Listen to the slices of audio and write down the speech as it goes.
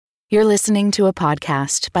You're listening to a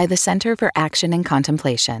podcast by the Center for Action and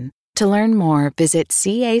Contemplation. To learn more, visit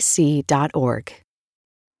cac.org.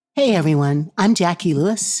 Hey everyone, I'm Jackie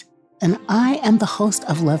Lewis, and I am the host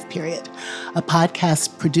of Love Period, a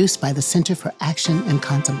podcast produced by the Center for Action and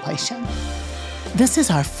Contemplation. This is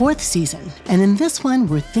our 4th season, and in this one,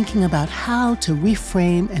 we're thinking about how to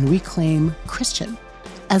reframe and reclaim Christian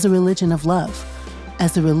as a religion of love,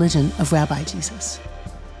 as the religion of Rabbi Jesus.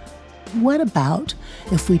 What about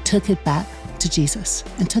if we took it back to Jesus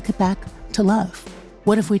and took it back to love?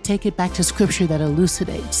 What if we take it back to scripture that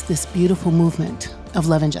elucidates this beautiful movement of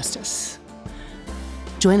love and justice?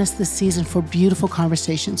 Join us this season for beautiful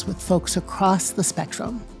conversations with folks across the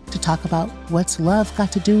spectrum to talk about what's love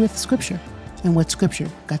got to do with scripture and what scripture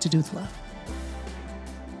got to do with love.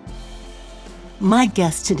 My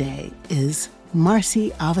guest today is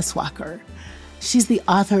Marcie Alvis-Walker. She's the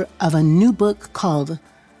author of a new book called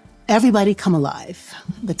Everybody Come Alive,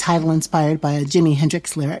 the title inspired by a Jimi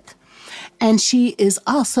Hendrix lyric. And she is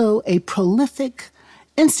also a prolific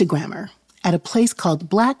Instagrammer at a place called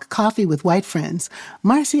Black Coffee with White Friends.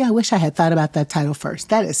 Marcie, I wish I had thought about that title first.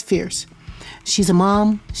 That is fierce. She's a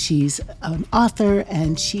mom, she's an author,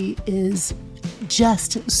 and she is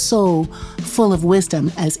just so full of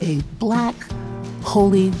wisdom as a Black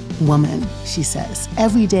holy woman, she says.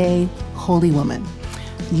 Everyday holy woman.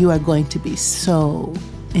 You are going to be so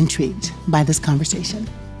intrigued by this conversation.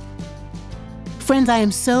 Friends, I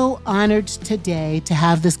am so honored today to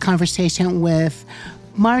have this conversation with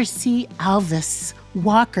Marcie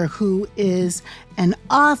Alvis-Walker, who is an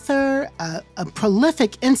author, a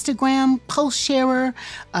prolific Instagram post sharer,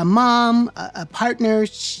 a mom, a partner.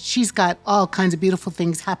 She's got all kinds of beautiful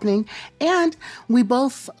things happening. And we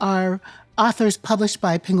both are authors published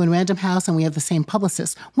by Penguin Random House, and we have the same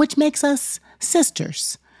publicist, which makes us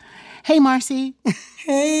sisters. Hey, Marcie.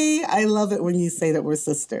 Hey, I love it when you say that we're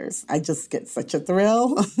sisters. I just get such a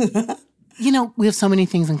thrill. You know, we have so many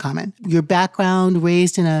things in common. Your background,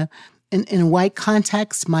 raised in a white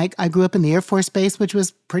context. Mike, I grew up in the Air Force Base, which was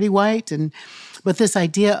pretty white. But this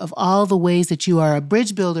idea of all the ways that you are a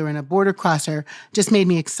bridge builder and a border crosser just made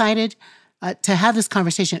me excited to have this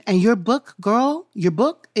conversation. And your book, girl, your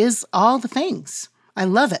book is all the things. I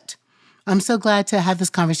love it. I'm so glad to have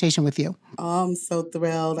this conversation with you. Oh, I'm so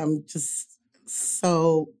thrilled. I'm just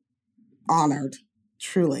so honored,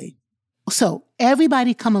 truly. So,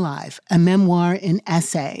 Everybody Come Alive, a memoir in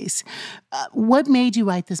essays. What made you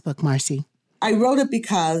write this book, Marcie? I wrote it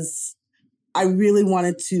because I really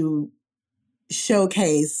wanted to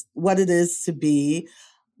showcase what it is to be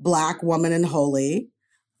Black woman and holy.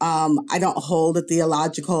 I don't hold a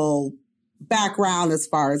theological background as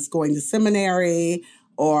far as going to seminary,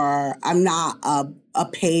 or I'm not a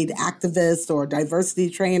paid activist or diversity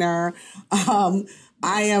trainer. I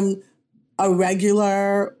am a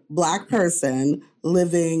regular Black person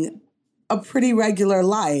living a pretty regular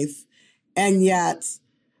life, and yet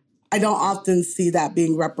I don't often see that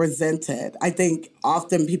being represented. I think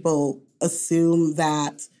often people assume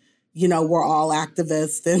that, you know, we're all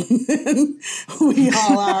activists and we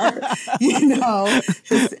all are, you know.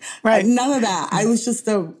 Right. None of that. I was just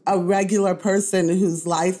a regular person whose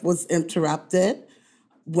life was interrupted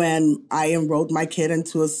when I enrolled my kid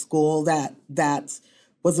into a school that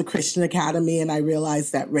was a Christian academy, and I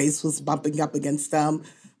realized that race was bumping up against them.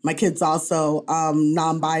 My kid's also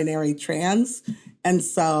non-binary trans. And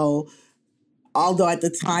so although at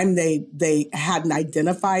the time they hadn't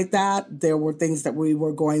identified that, there were things that we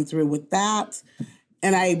were going through with that.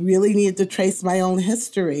 And I really needed to trace my own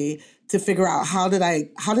history to figure out how did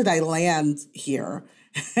I land here?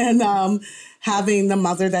 And having the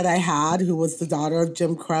mother that I had, who was the daughter of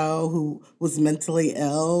Jim Crow, who was mentally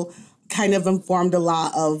ill, kind of informed a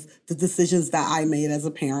lot of the decisions that I made as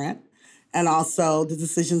a parent, and also the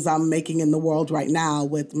decisions I'm making in the world right now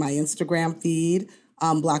with my Instagram feed,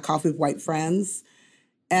 Black Coffee with White Friends.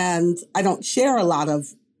 And I don't share a lot of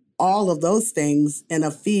all of those things in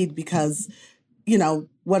a feed because, you know,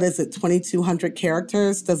 what is it, 2,200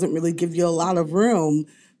 characters doesn't really give you a lot of room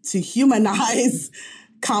to humanize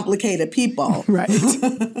complicated people. Right.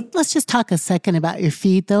 Let's just talk a second about your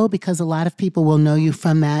feed, though, because a lot of people will know you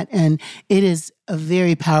from that, and it is a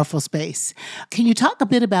very powerful space. Can you talk a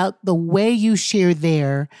bit about the way you share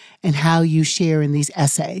there and how you share in these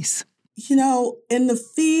essays? You know, in the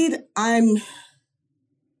feed, I'm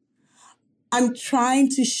trying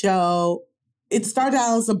to show, it started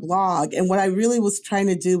out as a blog, and what I really was trying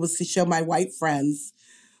to do was to show my white friends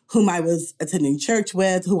whom I was attending church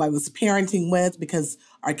with, who I was parenting with, because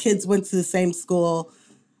our kids went to the same school,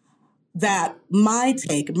 that my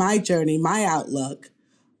take, my journey, my outlook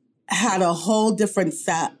had a whole different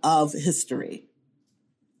set of history.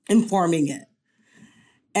 informing it.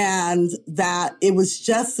 And that it was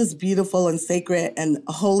just as beautiful and sacred and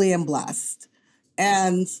holy and blessed.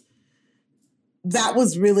 And that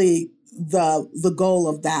was really the goal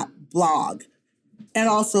of that blog. And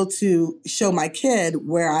also to show my kid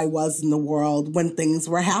where I was in the world when things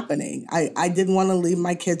were happening. I didn't want to leave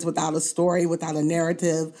my kids without a story, without a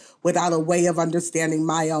narrative, without a way of understanding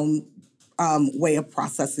my own way of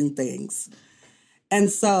processing things. And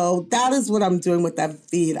so that is what I'm doing with that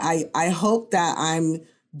feed. I hope that I'm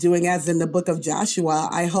doing as in the book of Joshua.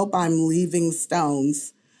 I hope I'm leaving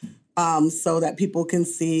stones so that people can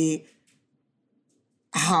see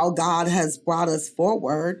how God has brought us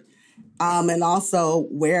forward. And also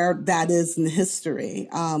where that is in history.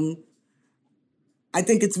 I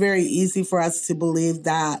think it's very easy for us to believe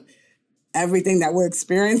that everything that we're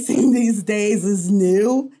experiencing these days is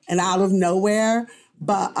new and out of nowhere,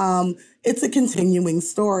 but it's a continuing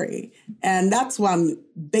story. And that's what I'm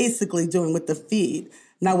basically doing with the feed.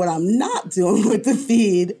 Now, what I'm not doing with the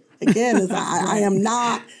feed, again, is I am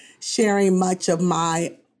not sharing much of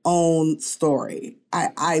my own story.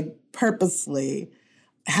 I purposely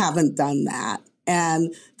haven't done that.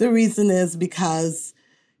 And the reason is because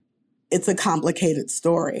it's a complicated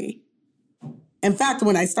story. In fact,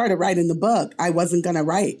 when I started writing the book, I wasn't going to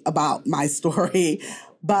write about my story,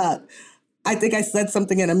 but I think I said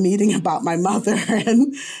something in a meeting about my mother,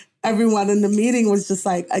 and everyone in the meeting was just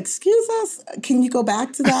like, excuse us, can you go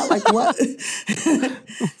back to that? Like, what?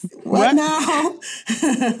 What now?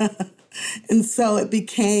 And so it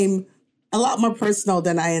became a lot more personal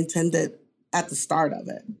than I intended at the start of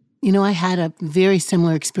it. You know, I had a very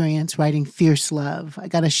similar experience writing Fierce Love. I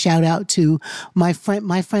got a shout out to my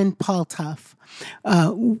friend Paul Tuff,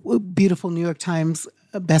 beautiful New York Times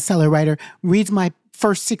bestseller writer, reads my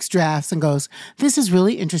first 6 drafts and goes, "This is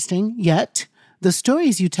really interesting, yet the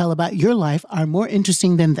stories you tell about your life are more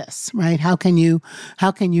interesting than this," right? How can you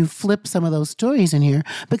flip some of those stories in here?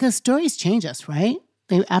 Because stories change us, right?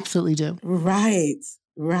 They absolutely do. Right.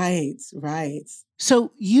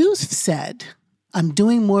 So you said, I'm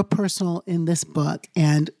doing more personal in this book.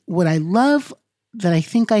 And what I love that I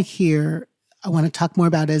think I hear, I want to talk more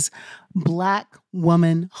about is Black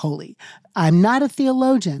woman holy. I'm not a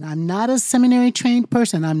theologian. I'm not a seminary trained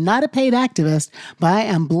person. I'm not a paid activist, but I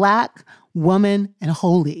am Black woman and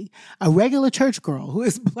holy, a regular church girl who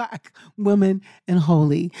is Black woman and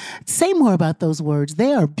holy. Say more about those words.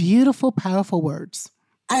 They are beautiful, powerful words.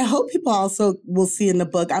 I hope people also will see in the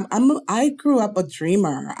book. I grew up a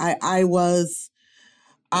dreamer. I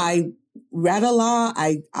read a lot.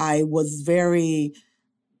 I was very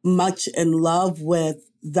much in love with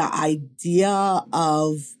the idea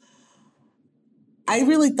of, I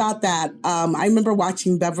really thought that, I remember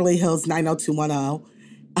watching Beverly Hills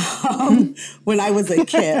 90210 when I was a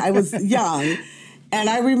kid. I was young. And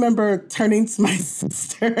I remember turning to my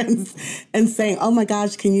sister and saying, oh my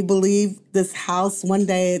gosh, can you believe this house one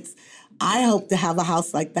day? I hope to have a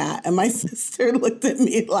house like that. And my sister looked at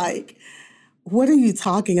me like, what are you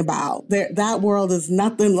talking about? That world is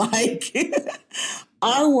nothing like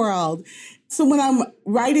our world. So when I'm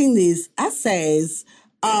writing these essays,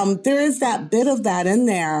 there is that bit of that in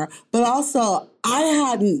there, but also I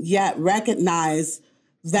hadn't yet recognized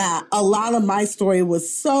that a lot of my story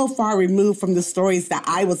was so far removed from the stories that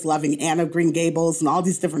I was loving, Anne of Green Gables and all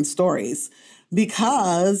these different stories,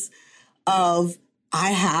 because of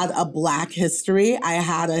I had a Black history. I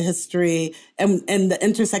had a history, and the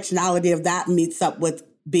intersectionality of that meets up with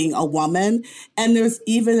being a woman. And there's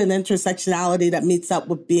even an intersectionality that meets up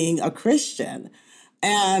with being a Christian.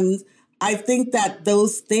 And I think that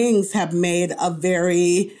those things have made a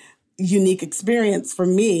very unique experience for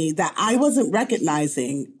me that I wasn't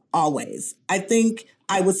recognizing always. I think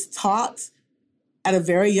I was taught at a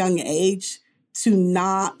very young age to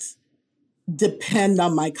not depend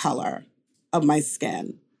on my color of my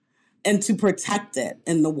skin and to protect it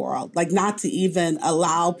in the world, like not to even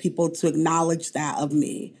allow people to acknowledge that of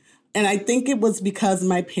me. And I think it was because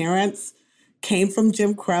my parents came from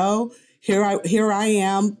Jim Crow. Here I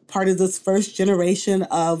am, part of this first generation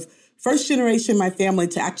in my family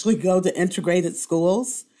to actually go to integrated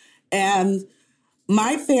schools. And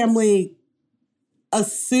my family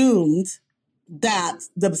assumed that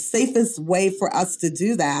the safest way for us to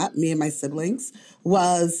do that, me and my siblings,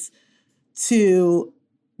 was to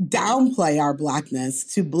downplay our Blackness,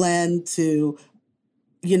 to blend, to,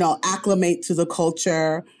 acclimate to the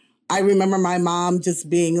culture. I remember my mom just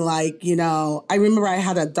being like, I remember I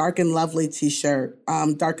had a Dark and Lovely t-shirt,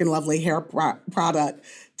 Dark and Lovely hair product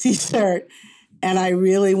t-shirt, and I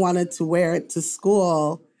really wanted to wear it to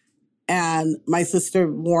school. And my sister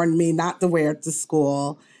warned me not to wear it to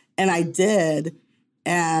school, and I did.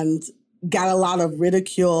 and got a lot of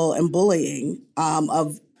ridicule and bullying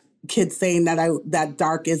of kids saying that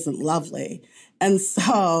dark isn't lovely. And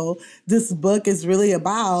so this book is really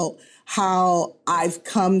about how I've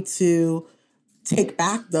come to take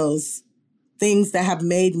back those things that have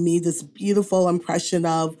made me this beautiful impression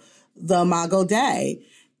of the Imago Dei,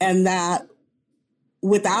 and that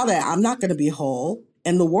without it, I'm not going to be whole,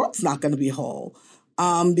 and the world's not going to be whole.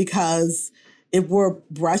 Because if we're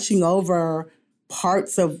brushing over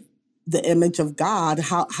parts of the image of God,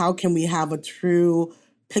 how can we have a true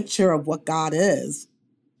picture of what God is,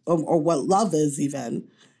 or what love is even,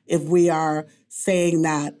 if we are saying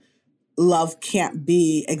that love can't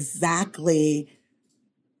be exactly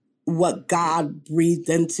what God breathed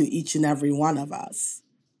into each and every one of us,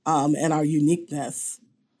 and our uniqueness.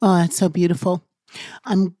 Oh, that's so beautiful.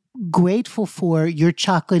 I'm grateful for your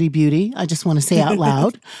chocolatey beauty. I just want to say out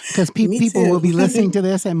loud, because people will be listening to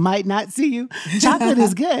this and might not see you. Chocolate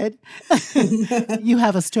is good. You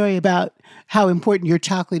have a story about how important your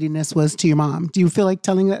chocolatiness was to your mom. Do you feel like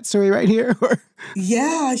telling that story right here?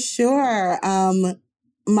 Yeah, sure.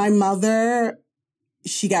 My mother,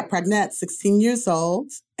 she got pregnant at 16 years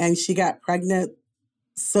old, and she got pregnant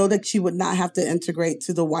so that she would not have to integrate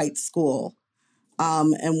to the white school.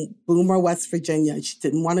 In Boomer, West Virginia. She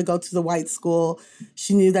didn't want to go to the white school.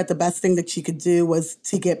 She knew that the best thing that she could do was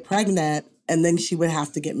to get pregnant, and then she would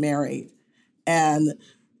have to get married. And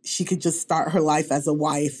she could just start her life as a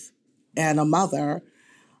wife and a mother.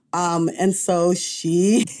 And so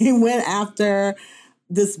she went after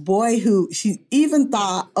this boy who she even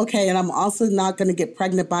thought, okay, and I'm also not going to get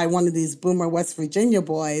pregnant by one of these Boomer, West Virginia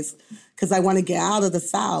boys because I want to get out of the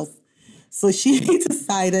South. So she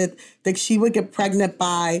decided that she would get pregnant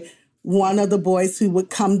by one of the boys who would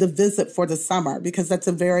come to visit for the summer, because that's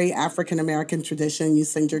a very African-American tradition. You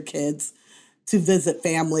send your kids to visit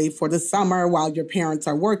family for the summer while your parents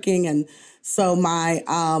are working. And so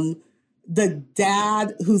the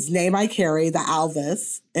dad whose name I carry, the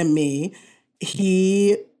Alvis in me,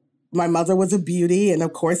 my mother was a beauty, and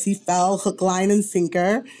of course he fell hook, line, and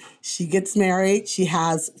sinker. She gets married. She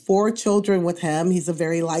has 4 children with him. He's a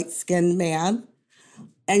very light-skinned man.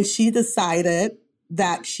 And she decided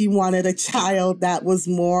that she wanted a child that was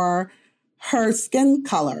more her skin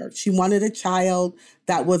color. She wanted a child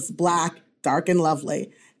that was Black, dark, and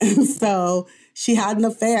lovely. And so she had an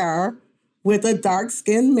affair with a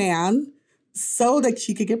dark-skinned man so that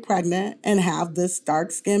she could get pregnant and have this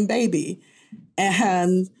dark-skinned baby.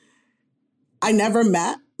 And I never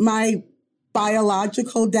met my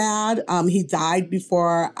biological dad. He died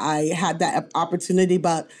before I had that opportunity,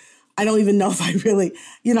 but I don't even know if I really,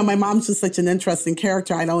 my mom's just such an interesting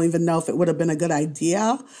character. I don't even know if it would have been a good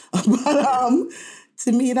idea to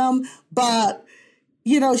meet him. But,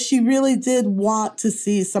 she really did want to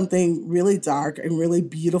see something really dark and really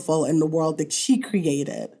beautiful in the world that she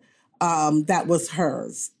created, that was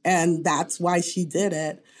hers. And that's why she did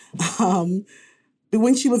it. But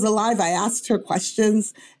when she was alive, I asked her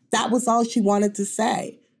questions. That was all she wanted to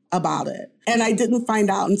say about it. And I didn't find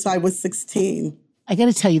out until I was 16. I got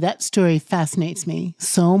to tell you, that story fascinates me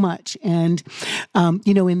so much. And,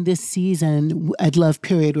 in this season, at Love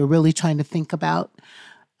Period, we're really trying to think about,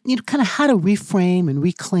 kind of how to reframe and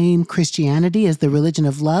reclaim Christianity as the religion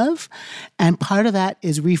of love. And part of that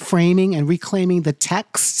is reframing and reclaiming the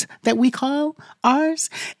text that we call ours.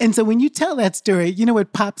 And so when you tell that story,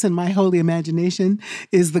 what pops in my holy imagination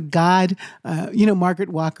is the God, Margaret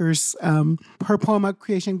Walker's, her poem of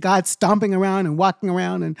creation, God stomping around and walking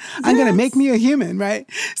around and I'm going to make me a human, right?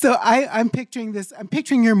 So I'm picturing this. I'm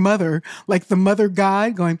picturing your mother, like the mother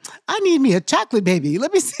God going, I need me a chocolate baby.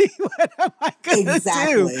 Let me see what am I going to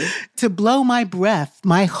do to blow my breath,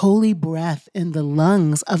 my holy breath in the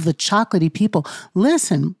lungs of the chocolatey people.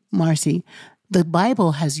 Listen, Marcie, the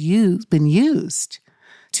Bible has been used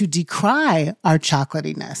to decry our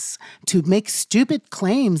chocolatiness, to make stupid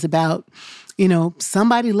claims about,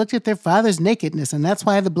 somebody looked at their father's nakedness and that's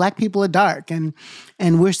why the Black people are dark and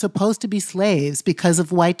we're supposed to be slaves because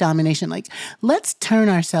of white domination. Like, let's turn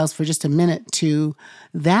ourselves for just a minute to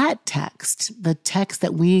that text, the text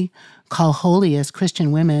that we call holy as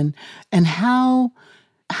Christian women, and how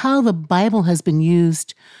the Bible has been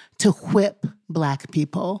used to whip Black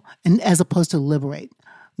people and as opposed to liberate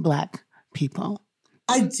Black people.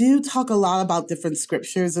 I do talk a lot about different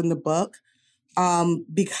scriptures in the book,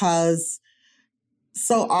 because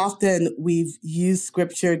so often we've used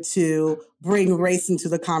scripture to bring race into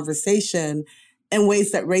the conversation in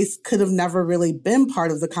ways that race could have never really been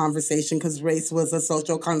part of the conversation, because race was a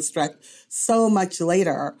social construct so much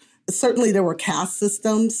later. Certainly there were caste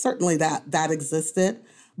systems, certainly that existed.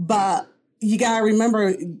 But you got to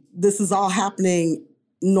remember, this is all happening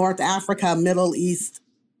North Africa, Middle East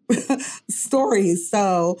stories.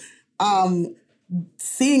 So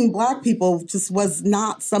seeing Black people just was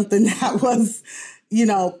not something that was,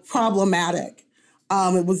 problematic.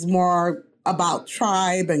 It was more about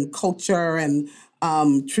tribe and culture and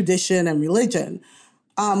tradition and religion.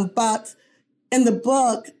 But in the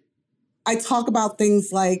book, I talk about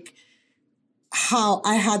things like how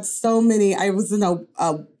I had I was in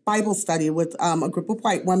a Bible study with a group of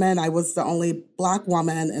white women. I was the only Black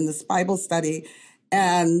woman in this Bible study.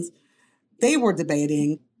 And they were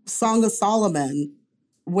debating Song of Solomon,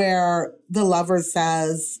 where the lover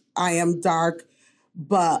says, I am dark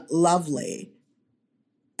but lovely.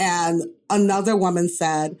 And another woman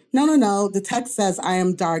said, no, the text says I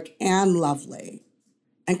am dark and lovely.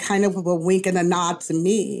 And kind of a wink and a nod to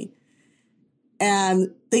me. And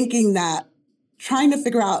trying to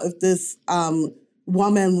figure out if this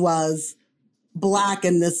woman was Black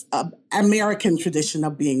in this American tradition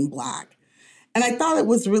of being Black. And I thought it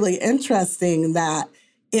was really interesting that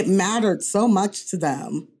it mattered so much to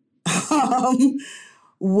them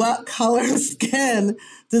what color skin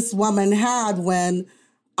this woman had, when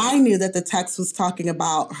I knew that the text was talking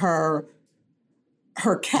about her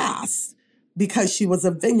caste, because she was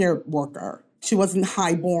a vineyard worker. She wasn't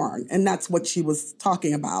highborn, and that's what she was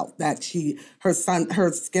talking about, that her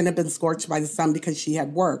skin had been scorched by the sun because she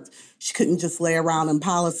had worked. She couldn't just lay around in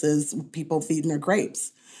palaces with people feeding her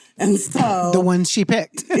grapes. And so... The ones she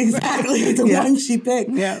picked. Exactly, the ones she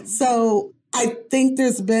picked. Yeah. So I think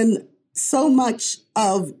there's been so much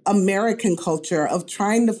of American culture of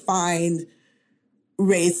trying to find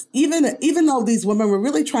race, even though these women were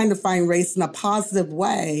really trying to find race in a positive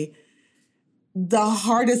way. The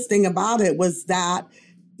hardest thing about it was that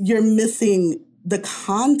you're missing the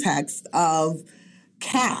context of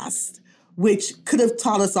caste, which could have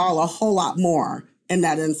taught us all a whole lot more in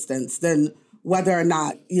that instance than whether or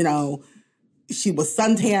not, she was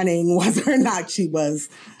suntanning, whether or not she was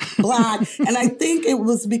Black. And I think it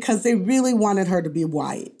was because they really wanted her to be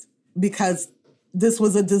white, because this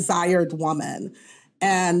was a desired woman.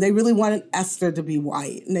 And they really wanted Esther to be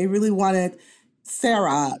white. And they really wanted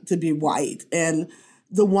Sarah to be white, and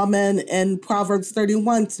the woman in Proverbs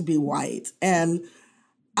 31 to be white. And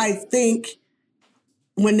I think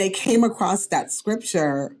when they came across that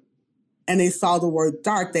scripture and they saw the word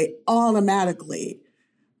dark, they automatically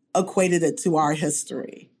equated it to our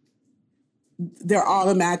history. They're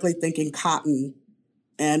automatically thinking cotton,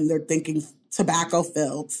 and they're thinking tobacco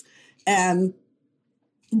fields. And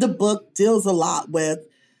the book deals a lot with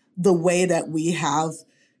the way that we have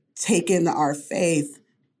taken our faith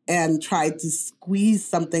and tried to squeeze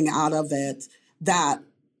something out of it that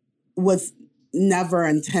was never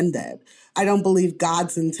intended. I don't believe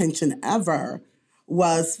God's intention ever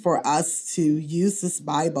was for us to use this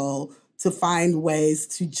Bible to find ways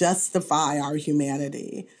to justify our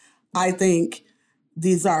humanity. I think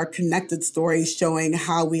these are connected stories showing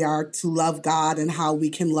how we are to love God and how we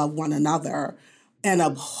can love one another in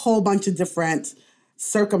a whole bunch of different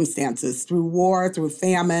circumstances, through war, through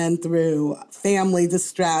famine, through family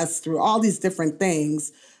distress, through all these different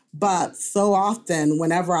things. But so often,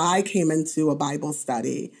 whenever I came into a Bible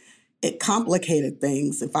study, it complicated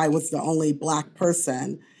things. If I was the only Black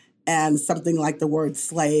person and something like the word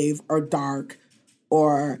slave or dark,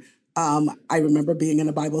 or I remember being in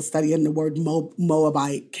a Bible study and the word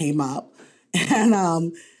Moabite came up. And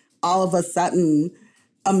all of a sudden,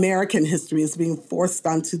 American history is being forced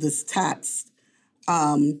onto this text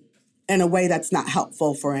in a way that's not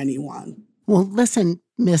helpful for anyone. Well, listen,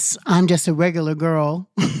 Miss, I'm just a regular girl,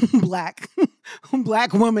 Black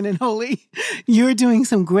woman and holy. You're doing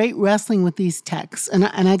some great wrestling with these texts. And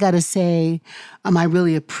I got to say, I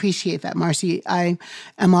really appreciate that, Marcie. I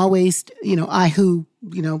am always, I who,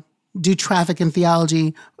 do traffic and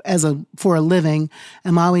theology for a living,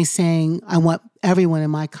 I'm always saying I want everyone in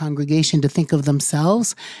my congregation to think of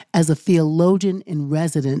themselves as a theologian in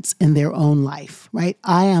residence in their own life, right?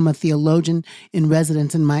 I am a theologian in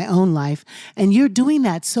residence in my own life. And you're doing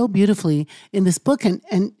that so beautifully in this book.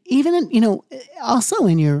 And even, also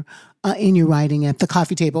in your writing at the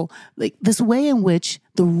coffee table, like this way in which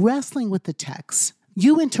the wrestling with the text,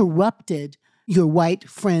 you interrupted your white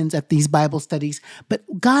friends at these Bible studies. But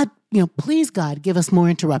God, please God, give us more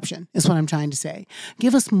interruption, is what I'm trying to say.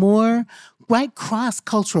 Give us more, right,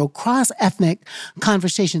 cross-cultural, cross-ethnic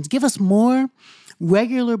conversations. Give us more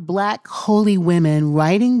regular Black holy women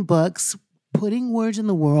writing books, putting words in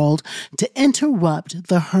the world to interrupt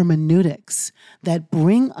the hermeneutics that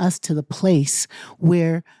bring us to the place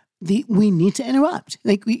where we need to interrupt.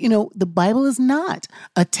 Like, the Bible is not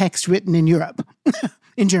a text written in Europe.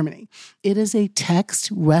 in Germany. It is a text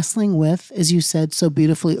wrestling with, as you said so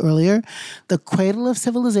beautifully earlier, the cradle of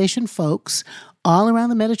civilization folks all around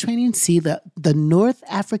the Mediterranean Sea, the North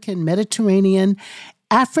African, Mediterranean,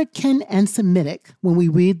 African and Semitic, when we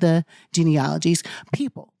read the genealogies,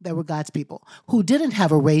 people that were God's people who didn't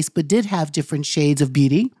have a race but did have different shades of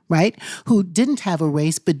beauty, right? Who didn't have a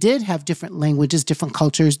race but did have different languages, different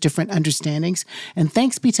cultures, different understandings. And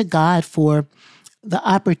thanks be to God for the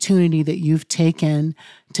opportunity that you've taken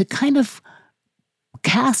to kind of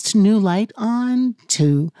cast new light on,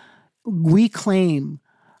 to reclaim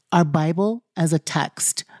our Bible as a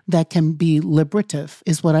text that can be liberative,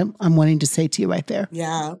 is what I'm wanting to say to you right there.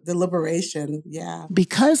 Yeah, the liberation, yeah.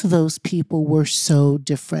 Because those people were so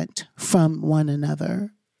different from one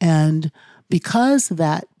another, and because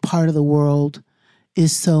that part of the world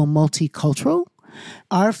is so multicultural,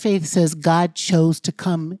 our faith says God chose to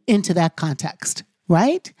come into that context,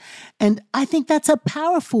 right? And I think that's a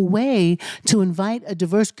powerful way to invite a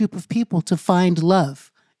diverse group of people to find love.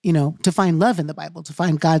 To find love in the Bible, to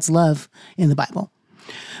find God's love in the Bible.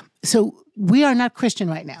 So we are not Christian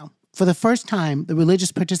right now. For the first time, the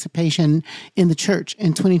religious participation in the church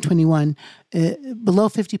in 2021, below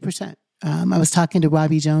 50%. I was talking to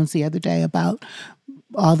Robbie Jones the other day about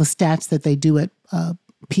all the stats that they do at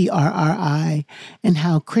PRRI and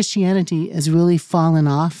how Christianity has really fallen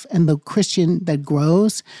off. And the Christian that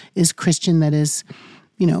grows is Christian that is,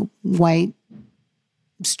 white,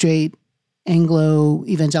 straight, Anglo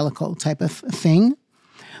evangelical type of thing.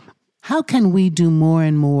 How can we do more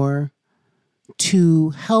and more to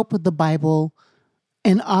help the Bible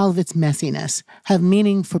and all of its messiness have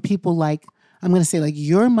meaning for people like, I'm going to say like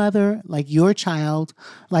your mother, like your child,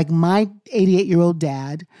 like my 88-year-old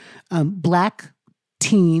dad, Black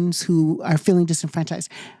teens who are feeling disenfranchised?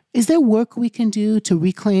 Is there work we can do to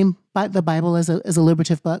reclaim the Bible as a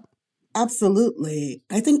liberative book? Absolutely.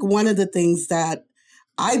 I think one of the things that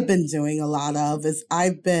I've been doing a lot of is I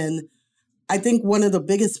think one of the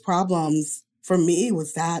biggest problems for me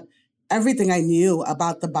was that everything I knew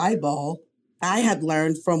about the Bible, I had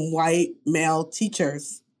learned from white male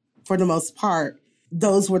teachers for the most part.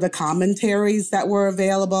 Those were the commentaries that were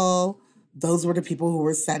available. Those were the people who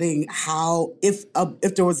were setting how, if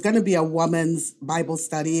there was going to be a woman's Bible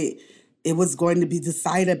study, it was going to be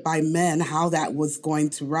decided by men how that was going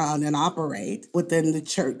to run and operate within the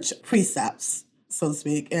church precepts, so to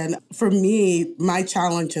speak. And for me, my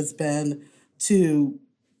challenge has been to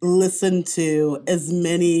listen to as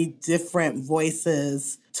many different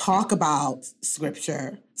voices talk about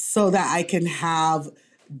scripture so that I can have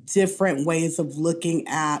different ways of looking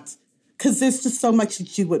at, because there's just so much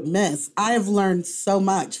that you would miss. I have learned so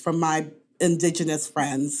much from my indigenous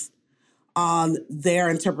friends on their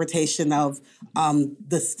interpretation of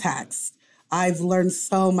this text. I've learned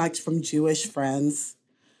so much from Jewish friends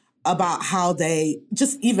about how they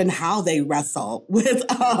wrestle with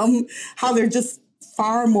how they're just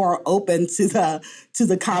far more open to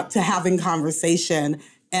having conversation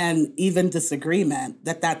and even disagreement,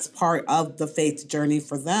 that's part of the faith journey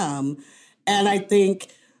for them. And I think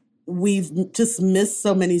we've just missed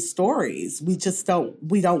so many stories. We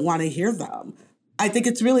don't want to hear them. I think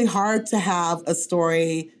it's really hard to have a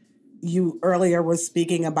story. You earlier were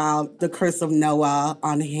speaking about the curse of Noah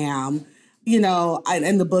on Ham. In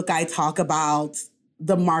the book, I talk about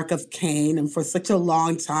the mark of Cain. And for such a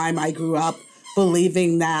long time, I grew up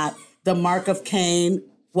believing that the mark of Cain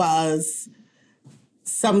was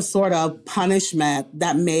some sort of punishment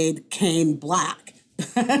that made Cain Black.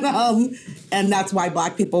 And that's why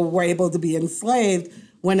Black people were able to be enslaved,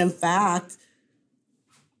 when in fact,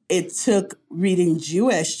 it took reading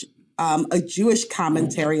a Jewish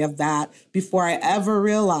commentary of that before I ever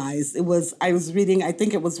realized I was reading, I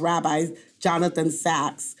think it was Rabbi Jonathan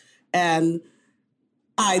Sacks, and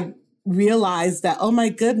I realized that, oh my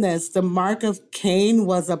goodness, the mark of Cain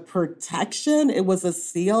was a protection. It was a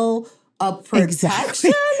seal of protection.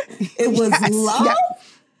 Exactly. It was love. Yeah.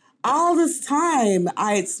 All this time,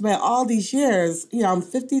 I had spent all these years, I'm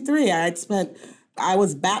 53. I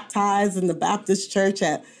was baptized in the Baptist church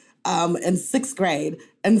in sixth grade.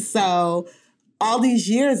 And so all these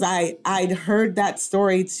years, I'd heard that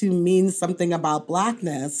story to mean something about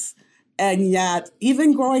Blackness. And yet,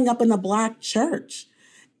 even growing up in a Black church,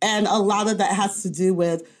 and a lot of that has to do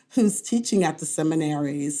with who's teaching at the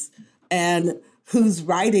seminaries and who's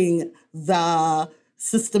writing the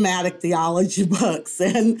systematic theology books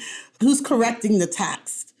and who's correcting the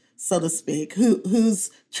text, so to speak, who's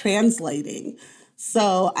translating.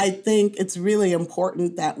 So I think it's really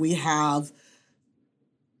important that we have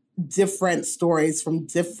different stories from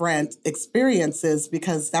different experiences,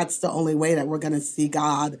 because that's the only way that we're going to see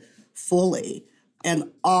God fully.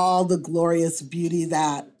 and all the glorious beauty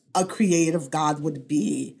that a creative God would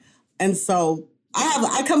be. And so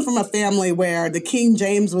I come from a family where the King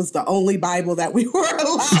James was the only Bible that we were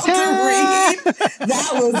allowed to read. That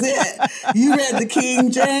was it. You read the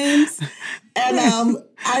King James. And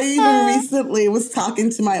I even recently was talking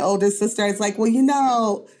to my older sister. I was like, well,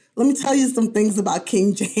 let me tell you some things about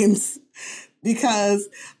King James, because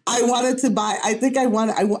I wanted to buy,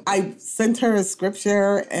 I sent her a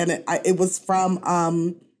scripture, and it was from,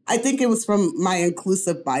 I think it was from my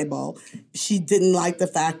inclusive Bible. She didn't like the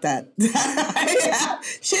fact that,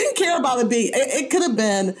 she didn't care about it being, it could have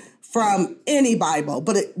been from any Bible,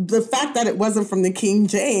 but the fact that it wasn't from the King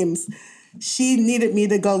James, she needed me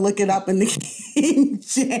to go look it up in the King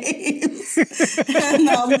James. And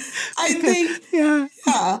I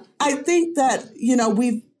think that,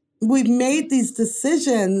 we've made these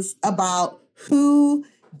decisions about who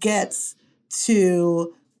gets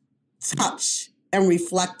to touch and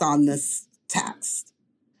reflect on this text,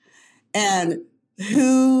 and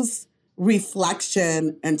whose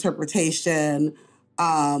reflection, interpretation,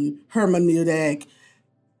 hermeneutic,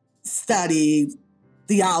 study,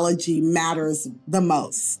 theology matters the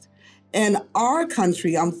most. In our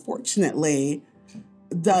country, unfortunately,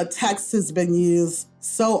 the text has been used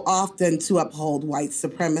so often to uphold white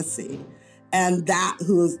supremacy, and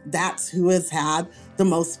that's who has had the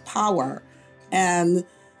most power. And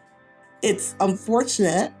it's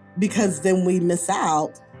unfortunate, because then we miss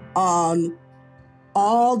out on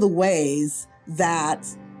all the ways that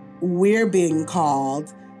we're being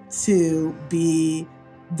called to be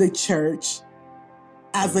the church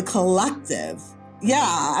as a collective.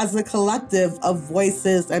 Yeah, as a collective of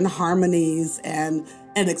voices and harmonies and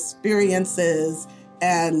experiences,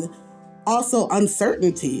 and also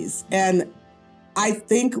uncertainties. And I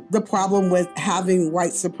think the problem with having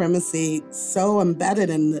white supremacy so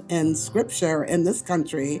embedded in scripture in this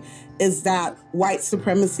country is that white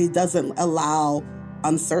supremacy doesn't allow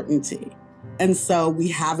uncertainty. And so we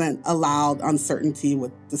haven't allowed uncertainty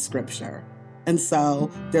with the scripture. And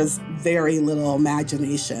so there's very little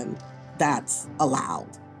imagination that's allowed.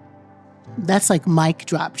 That's like mic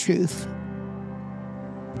drop truth.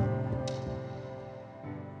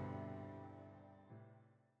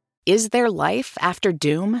 Is there life after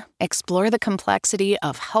doom? Explore the complexity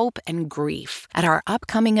of hope and grief at our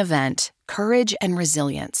upcoming event, Courage and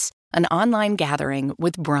Resilience, an online gathering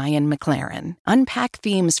with Brian McLaren. Unpack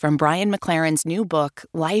themes from Brian McLaren's new book,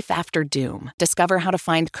 Life After Doom. Discover how to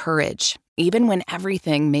find courage, even when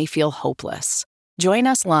everything may feel hopeless. Join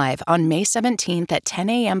us live on May 17th at 10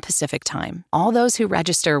 a.m. Pacific Time. All those who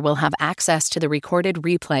register will have access to the recorded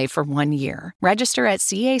replay for 1 year. Register at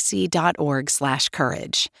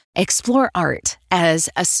cac.org/courage. Explore art as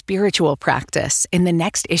a spiritual practice in the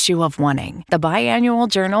next issue of Oneing, the biannual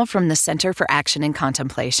journal from the Center for Action and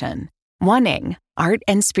Contemplation. Oneing, Art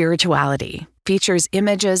and Spirituality, features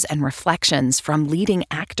images and reflections from leading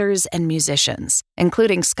actors and musicians,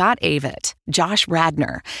 including Scott Avett, Josh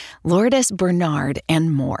Radnor, Lourdes Bernard,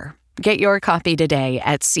 and more. Get your copy today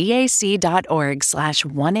at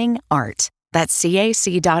cac.org/oneingart. That's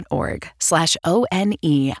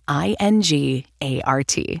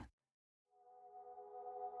cac.org/ONEINGART.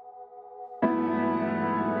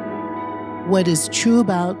 What is true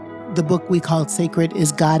about the book we call sacred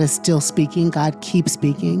is God is still speaking. God keeps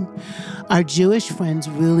speaking. Our Jewish friends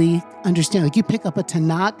really understand. Like, you pick up a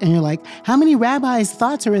Tanakh and you're like, how many rabbis'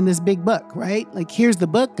 thoughts are in this big book, right? Like, here's the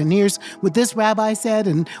book, and here's what this rabbi said,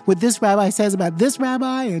 and what this rabbi says about this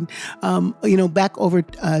rabbi, and, back over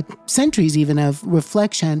centuries even of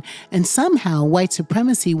reflection. And somehow white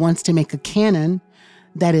supremacy wants to make a canon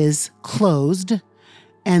that is closed,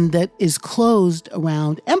 and that is closed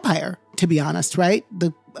around empire, to be honest, right?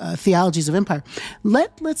 The theologies of empire.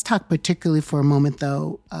 Let's talk particularly for a moment,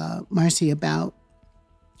 though, Marcie, about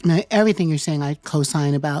everything you're saying. I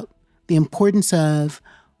co-sign about the importance of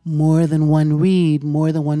more than one read,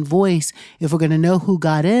 more than one voice. If we're going to know who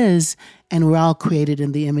God is, and we're all created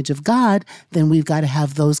in the image of God, then we've got to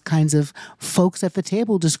have those kinds of folks at the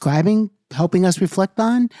table describing, helping us reflect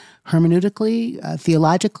on hermeneutically,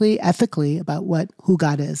 theologically, ethically about who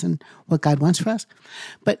God is and what God wants for us.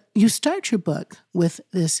 But you start your book with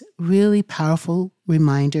this really powerful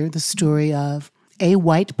reminder, the story of a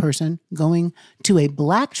white person going to a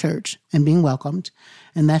black church and being welcomed,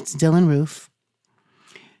 and that's Dylan Roof,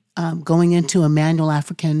 going into Emmanuel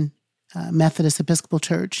African Methodist Episcopal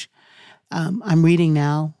Church. I'm reading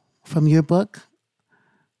now from your book.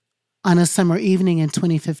 On a summer evening in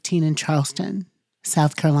 2015 in Charleston,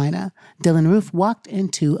 South Carolina, Dylan Roof walked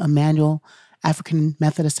into Emmanuel African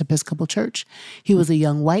Methodist Episcopal Church. He was a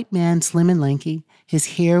young white man, slim and lanky,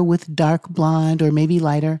 his hair with dark blonde or maybe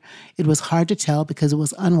lighter. It was hard to tell because it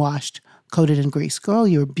was unwashed, coated in grease. Girl,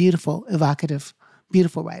 you're beautiful, evocative,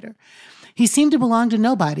 beautiful writer. He seemed to belong to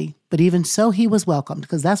nobody, but even so, he was welcomed,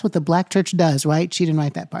 because that's what the Black church does, right? She didn't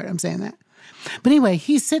write that part. I'm saying that. But anyway,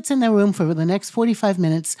 he sits in the room for the next 45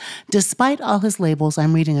 minutes. Despite all his labels,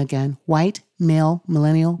 I'm reading again, white, male,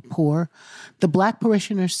 millennial, poor. The Black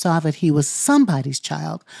parishioners saw that he was somebody's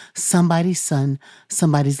child, somebody's son,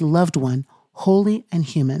 somebody's loved one, holy and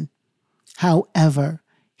human. However,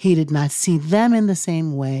 he did not see them in the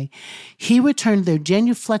same way. He returned their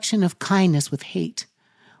genuflection of kindness with hate.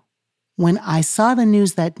 When I saw the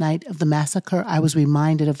news that night of the massacre, I was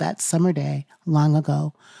reminded of that summer day long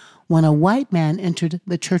ago when a white man entered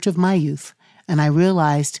the church of my youth, and I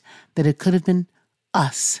realized that it could have been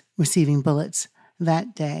us receiving bullets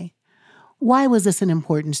that day. Why was this an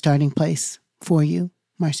important starting place for you,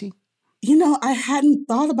 Marcie? I hadn't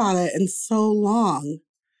thought about it in so long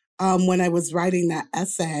when I was writing that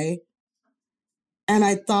essay. And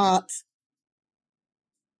I thought,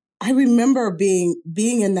 I remember being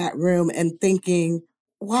in that room and thinking,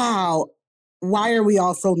 wow, why are we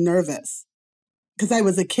all so nervous? Because I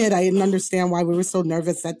was a kid, I didn't understand why we were so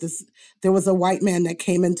nervous that there was a white man that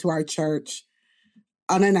came into our church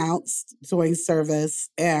unannounced during service,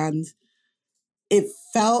 and it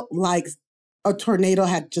felt like a tornado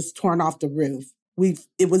had just torn off the roof.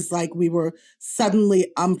 It was like we were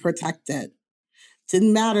suddenly unprotected.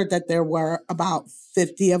 Didn't matter that there were about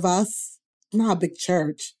 50 of us, not a big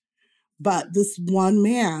church, but this one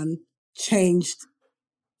man changed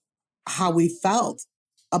how we felt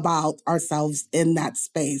about ourselves in that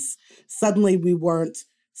space. Suddenly we weren't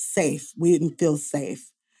safe. We didn't feel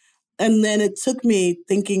safe. And then it took me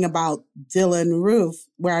thinking about Dylan Roof,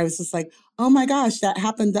 where I was just like, oh my gosh, that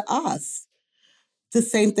happened to us. The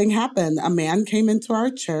same thing happened. A man came into our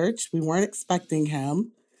church. We weren't expecting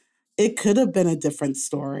him. It could have been a different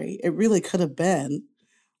story. It really could have been.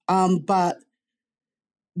 But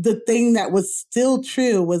the thing that was still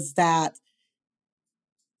true was that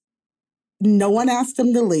no one asked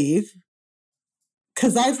him to leave.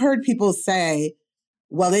 Because I've heard people say,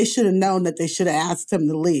 well, they should have known that they should have asked him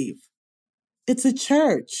to leave. It's a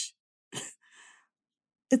church.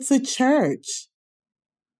 It's a church.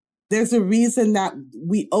 There's a reason that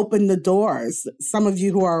we open the doors. Some of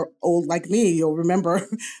you who are old like me, you'll remember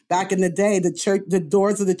back in the day, the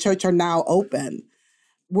doors of the church are now open.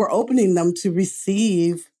 We're opening them to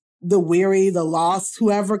receive the weary, the lost,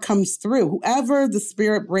 whoever comes through, whoever the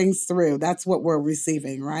Spirit brings through. That's what we're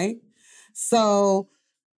receiving, right? So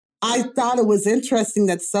I thought it was interesting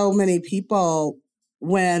that so many people,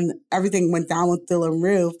 when everything went down with Dylan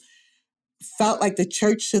Roof, felt like the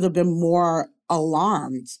church should have been more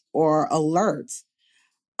alarmed or alert.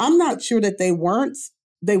 I'm not sure that they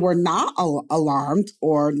were not alarmed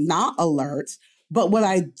or not alert, but what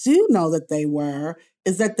I do know that they were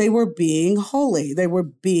is that they were being holy. They were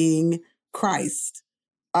being Christ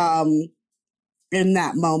in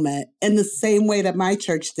that moment, in the same way that my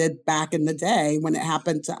church did back in the day when it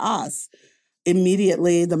happened to us.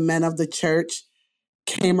 Immediately, the men of the church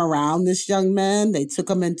came around this young man. They took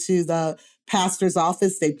him into the pastor's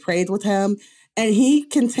office. They prayed with him. And he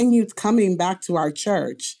continued coming back to our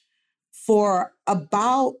church for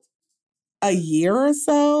about a year or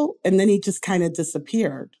so. And then he just kind of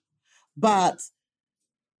disappeared. But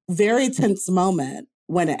very tense moment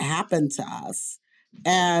when it happened to us.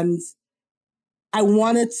 And I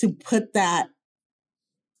wanted to put that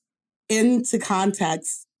into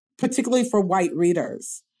context, particularly for white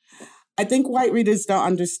readers. I think white readers don't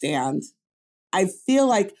understand. I feel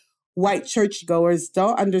like white churchgoers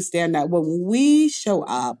don't understand that when we show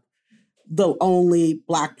up, the only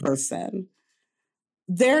Black person,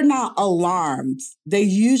 they're not alarmed. They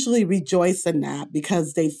usually rejoice in that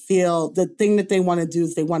because they feel the thing that they want to do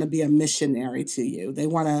is they want to be a missionary to you. They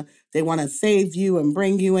want to save you and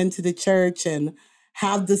bring you into the church and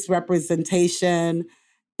have this representation.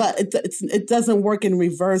 But it doesn't work in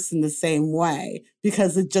reverse in the same way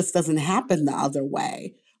because it just doesn't happen the other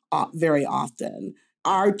way very often.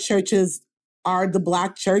 Our churches are the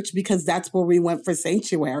Black church because that's where we went for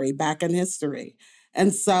sanctuary back in history.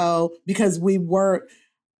 And so because we weren't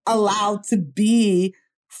allowed to be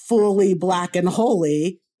fully Black and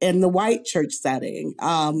holy in the white church setting,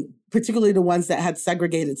 particularly the ones that had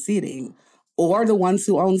segregated seating or the ones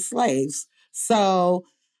who owned slaves. So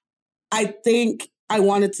I think I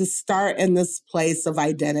wanted to start in this place of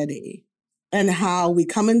identity and how we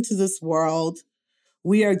come into this world.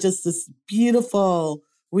 We are just this beautiful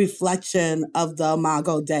reflection of the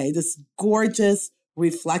Imago Dei, this gorgeous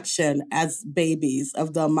reflection as babies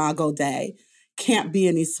of the Imago Dei can't be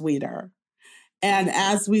any sweeter. And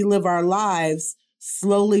as we live our lives,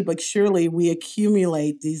 slowly but surely, we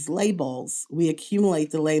accumulate these labels. We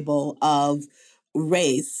accumulate the label of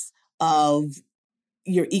race, of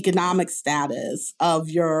your economic status, of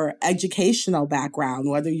your educational background,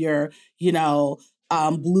 whether you're,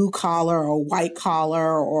 blue collar or white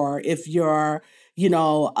collar, or if you're,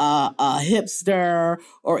 a hipster,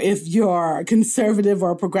 or if you're conservative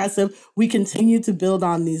or progressive. We continue to build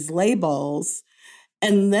on these labels.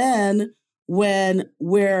 And then when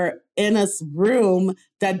we're in a room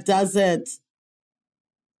that doesn't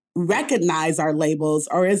recognize our labels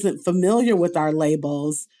or isn't familiar with our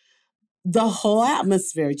labels, the whole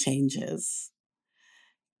atmosphere changes.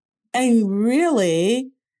 And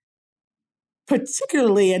really,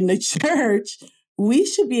 particularly in the church, we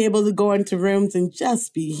should be able to go into rooms and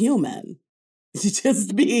just be human.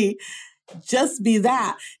 Just be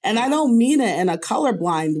that. And I don't mean it in a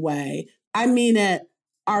colorblind way. I mean it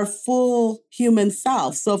our full human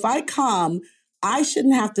self. So if I come, I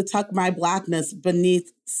shouldn't have to tuck my Blackness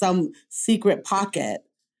beneath some secret pocket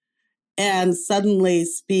and suddenly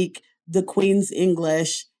speak the Queen's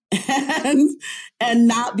English and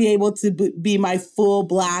not be able to be my full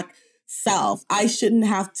Black self. I shouldn't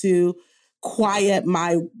have to quiet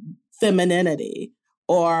my femininity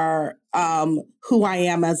or who I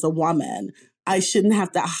am as a woman. I shouldn't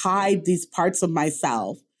have to hide these parts of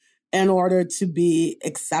myself in order to be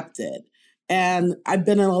accepted. And I've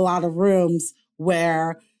been in a lot of rooms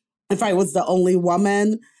where if I was the only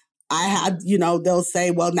woman, I had, they'll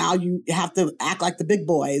say, well, now you have to act like the big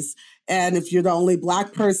boys. And if you're the only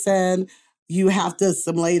Black person, you have to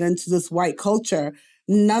assimilate into this white culture.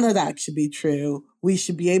 None of that should be true. We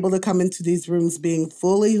should be able to come into these rooms being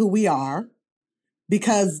fully who we are,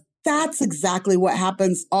 because that's exactly what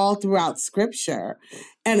happens all throughout Scripture.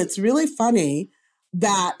 And it's really funny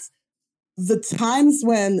that the times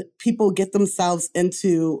when people get themselves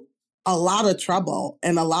into a lot of trouble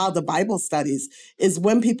and a lot of the Bible studies is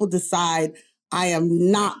when people decide, I am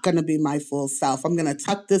not going to be my full self. I'm going to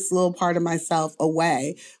tuck this little part of myself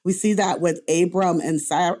away. We see that with Abram and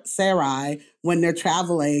Sarai when they're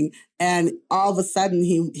traveling, and all of a sudden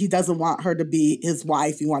he doesn't want her to be his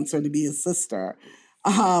wife. He wants her to be his sister.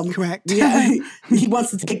 Correct. He wants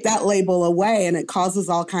to take that label away, and it causes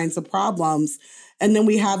all kinds of problems. And then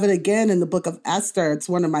we have it again in the book of Esther. It's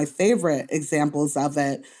one of my favorite examples of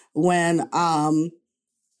it when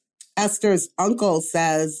Esther's uncle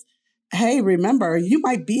says, hey, remember, you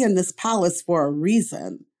might be in this palace for a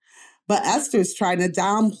reason. But Esther's trying to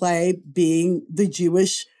downplay being the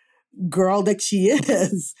Jewish girl that she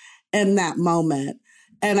is in that moment.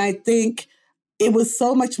 And I think it was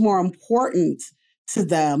so much more important to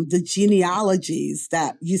them, the genealogies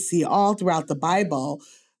that you see all throughout the Bible.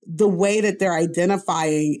 The way that they're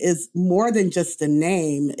identifying is more than just a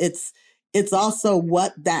name. It's also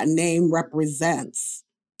what that name represents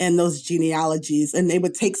in those genealogies. And they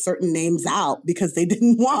would take certain names out because they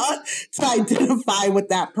didn't want to identify with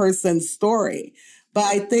that person's story. But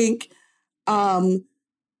I think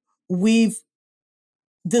we've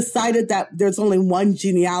decided that there's only one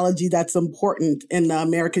genealogy that's important in the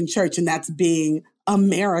American church, and that's being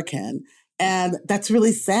American. And that's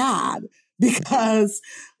really sad, because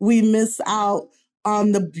we miss out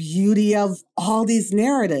on the beauty of all these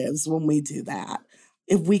narratives when we do that,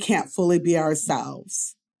 if we can't fully be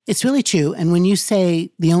ourselves. It's really true. And when you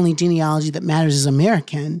say the only genealogy that matters is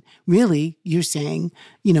American, really, you're saying,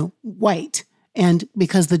 white. And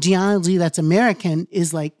because the genealogy that's American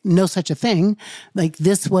is like no such a thing, like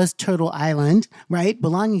this was Turtle Island, right?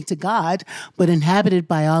 Belonging to God, but inhabited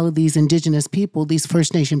by all of these indigenous people, these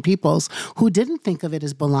First Nation peoples who didn't think of it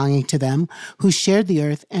as belonging to them, who shared the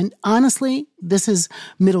earth. And honestly, this is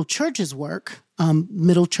Middle Church's work,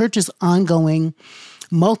 Middle Church's ongoing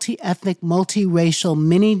multi-ethnic, multiracial,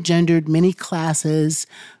 many-gendered, many classes,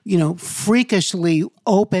 freakishly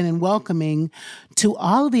open and welcoming to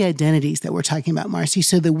all of the identities that we're talking about, Marcie,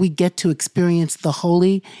 so that we get to experience the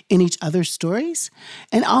holy in each other's stories.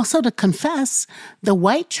 And also to confess, the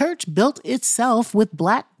white church built itself with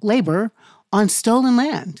Black labor on stolen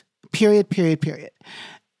land, period.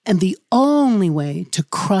 And the only way to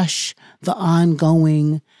crush the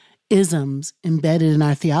ongoing isms embedded in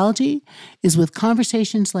our theology is with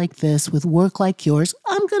conversations like this, with work like yours.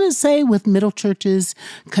 I'm going to say with Middle Church's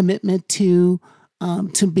commitment to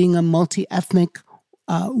being a multi-ethnic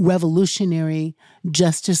revolutionary,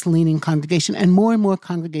 justice-leaning congregation, and more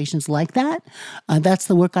congregations like that. That's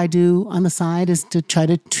the work I do on the side, is to try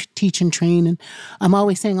to teach and train. And I'm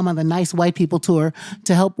always saying I'm on the nice white people tour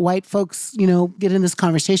to help white folks, get in this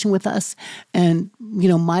conversation with us. And,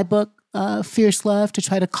 my book, Fierce Love, to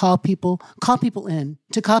try to call people in,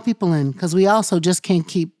 because we also just can't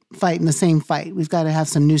keep fighting the same fight. We've got to have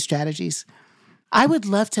some new strategies. I would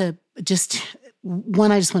love to I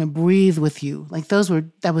just want to breathe with you. Like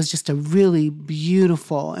that was just a really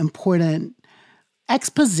beautiful, important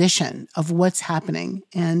exposition of what's happening.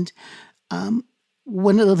 And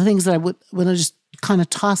one of the things that I would want to just kind of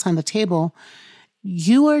toss on the table,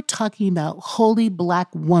 you are talking about holy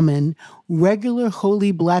Black woman, regular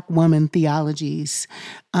holy Black woman theologies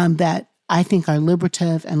that I think are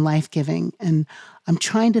liberative and life-giving. And I'm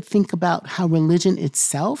trying to think about how religion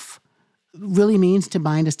itself really means to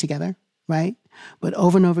bind us together, right? But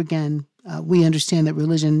over and over again, we understand that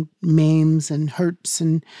religion maims and hurts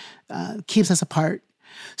and keeps us apart.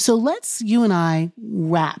 So let's, you and I,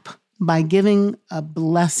 wrap by giving a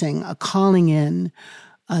blessing, a calling in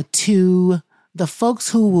to the folks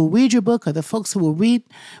who will read your book, or the folks who will read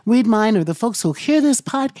mine, or the folks who will hear this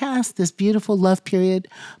podcast, this beautiful Love Period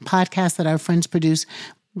podcast that our friends produce.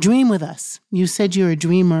 Dream with us. You said you're a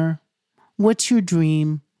dreamer. What's your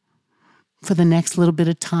dream for the next little bit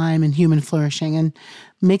of time in human flourishing? And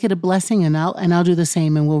make it a blessing, and I'll do the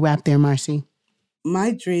same, and we'll wrap there, Marcie.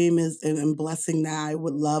 My dream is, and blessing that I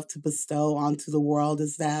would love to bestow onto the world,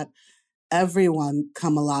 is that everyone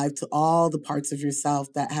come alive to all the parts of yourself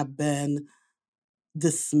that have been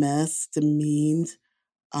dismissed, demeaned,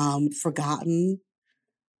 forgotten.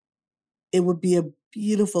 It would be a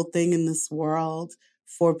beautiful thing in this world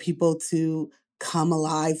for people to come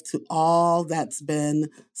alive to all that's been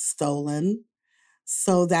stolen,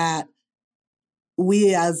 so that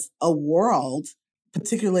we as a world,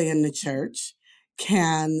 particularly in the church,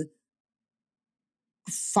 can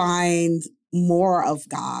find more of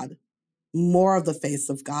God, more of the face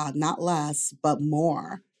of God, not less, but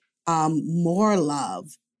more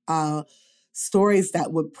love, stories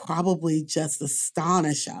that would probably just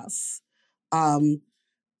astonish us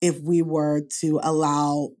if we were to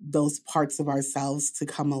allow those parts of ourselves to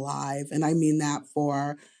come alive. And I mean that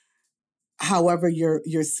for however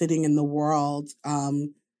you're sitting in the world.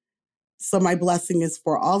 So my blessing is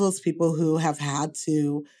for all those people who have had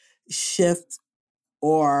to shift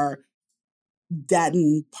or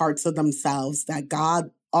deaden parts of themselves that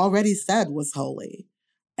God already said was holy,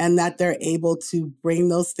 and that they're able to bring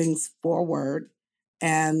those things forward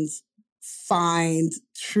and find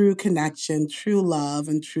true connection, true love,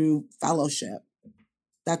 and true fellowship.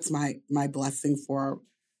 That's my blessing for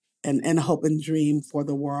and hope and dream for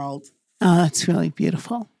the world. Oh, that's really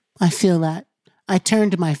beautiful. I feel that. I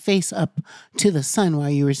turned my face up to the sun while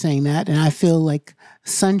you were saying that, and I feel like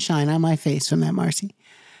sunshine on my face from that, Marcie.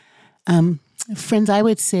 Friends, I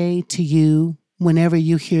would say to you, whenever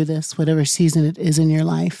you hear this, whatever season it is in your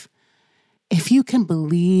life, if you can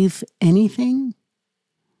believe anything,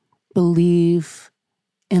 believe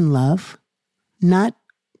in love, not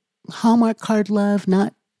Hallmark card love,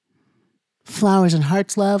 not flowers and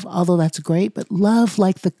hearts love, although that's great, but love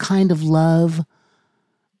like the kind of love,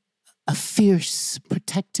 a fierce,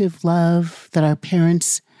 protective love that our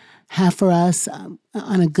parents have for us on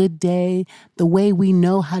a good day, the way we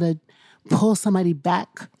know how to pull somebody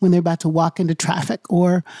back when they're about to walk into traffic,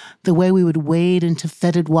 or the way we would wade into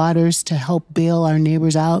fetid waters to help bail our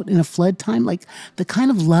neighbors out in a flood time, like the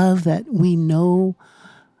kind of love that we know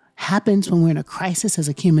happens when we're in a crisis as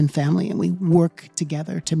a human family and we work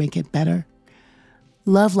together to make it better.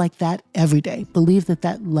 Love like that every day. Believe that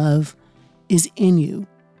that love is in you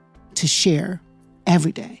to share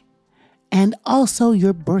every day. And also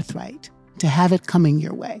your birthright to have it coming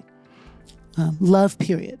your way. Love,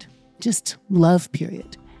 period. Just love,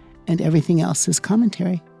 period. And everything else is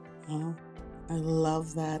commentary. Oh, I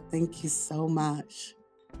love that. Thank you so much.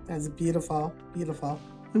 That's beautiful, beautiful.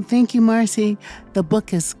 And thank you, Marcie. The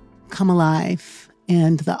book is Come Alive,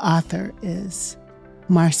 and the author is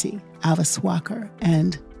Marcie Alvis-Walker.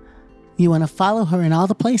 And you want to follow her in all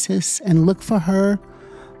the places and look for her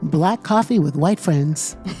Black Coffee with White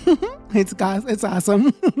Friends. It's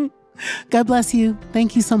awesome. God bless you.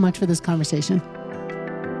 Thank you so much for this conversation.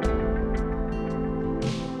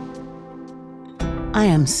 I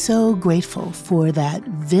am so grateful for that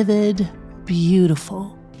vivid,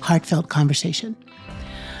 beautiful, heartfelt conversation.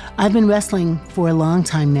 I've been wrestling for a long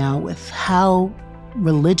time now with how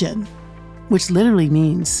religion, which literally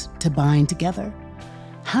means to bind together,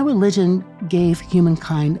 how religion gave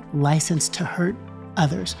humankind license to hurt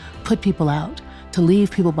others, put people out, to leave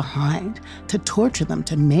people behind, to torture them,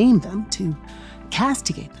 to maim them, to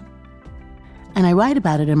castigate them. And I write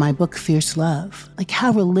about it in my book, Fierce Love, like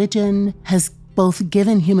how religion has both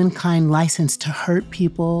given humankind license to hurt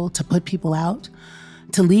people, to put people out,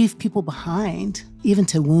 to leave people behind, even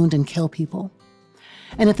to wound and kill people.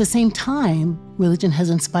 And at the same time, religion has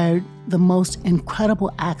inspired the most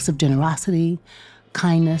incredible acts of generosity,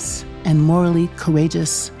 kindness, and morally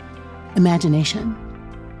courageous imagination.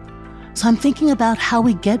 So I'm thinking about how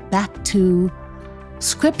we get back to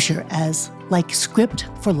Scripture as like script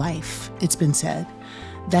for life, it's been said,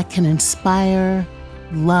 that can inspire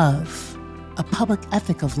love, a public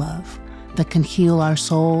ethic of love that can heal our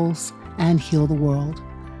souls and heal the world.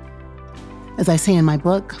 As I say in my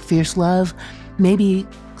book, Fierce Love, maybe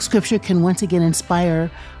Scripture can once again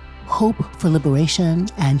inspire hope for liberation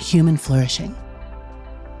and human flourishing.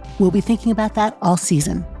 We'll be thinking about that all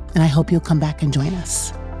season, and I hope you'll come back and join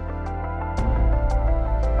us.